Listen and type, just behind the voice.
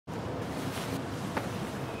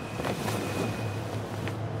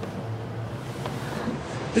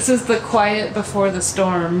This is the quiet before the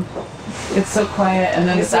storm. It's so quiet, and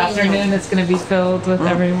then this afternoon it's going to be filled with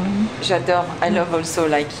everyone. J'adore. I love also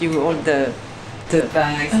like you, all the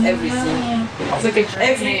bags, everything. It's like a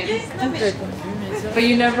everything. But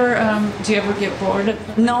you never, do you ever get bored?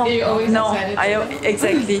 No, Are you always no. excited?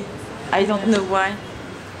 Exactly. I don't know why.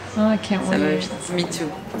 Oh, I can't wait. Me too.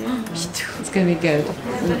 Me too. It's going to be good.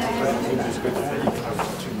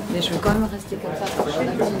 Mais je veux quand même rester comme ça.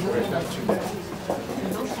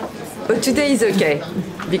 But today is okay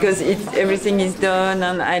because everything is done,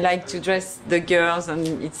 and I like to dress the girls, and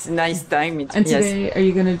it's a nice time. And today, are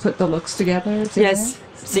you going to put the looks together? Today? Yes,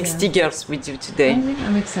 60 girls we do today.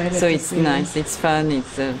 I'm excited. So it's nice, it's fun.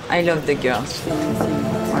 It's I love the girls.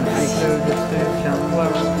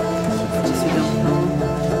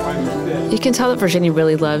 You can tell that Virginie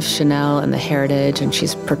really loves Chanel and the heritage, and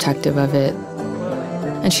she's protective of it.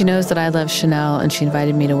 And she knows that I love Chanel, and she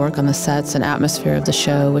invited me to work on the sets and atmosphere of the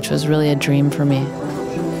show, which was really a dream for me.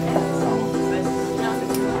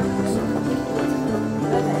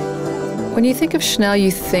 When you think of Chanel,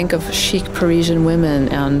 you think of chic Parisian women,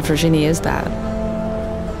 and Virginie is that.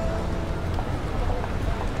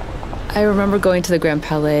 I remember going to the Grand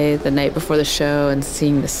Palais the night before the show and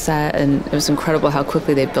seeing the set, and it was incredible how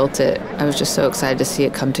quickly they built it. I was just so excited to see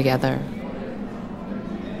it come together.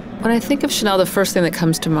 When I think of Chanel, the first thing that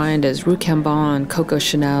comes to mind is Rue Cambon, Coco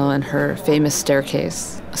Chanel, and her famous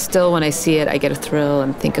staircase. Still, when I see it, I get a thrill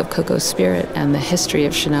and think of Coco's spirit and the history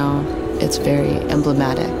of Chanel. It's very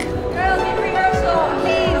emblematic. Girls in rehearsal,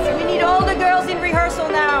 please. We need all the girls in rehearsal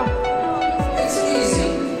now. It's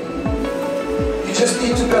easy. You just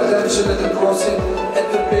need to pay attention at the crossing,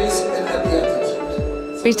 at the pace, and at the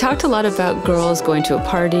attitude. We talked a lot about girls going to a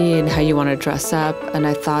party and how you want to dress up, and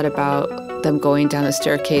I thought about them going down the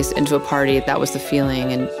staircase into a party. That was the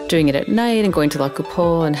feeling, and doing it at night and going to La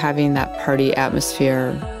Coupole and having that party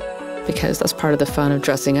atmosphere, because that's part of the fun of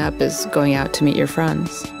dressing up, is going out to meet your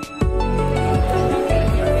friends.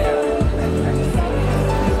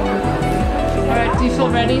 All right, do you feel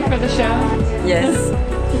ready for the show? Yes.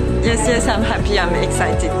 Yes, I'm happy. I'm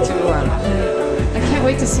excited too. I can't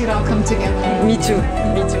wait to see it all come together. Me too,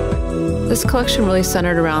 me too. This collection really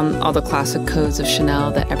centered around all the classic codes of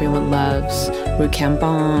Chanel that everyone loves. Rue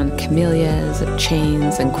Cambon, camellias,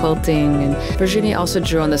 chains, and quilting. And Virginie also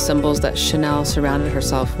drew on the symbols that Chanel surrounded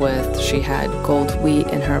herself with. She had gold wheat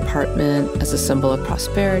in her apartment as a symbol of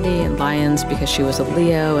prosperity, and lions because she was a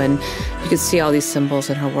Leo, and you could see all these symbols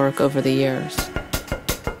in her work over the years.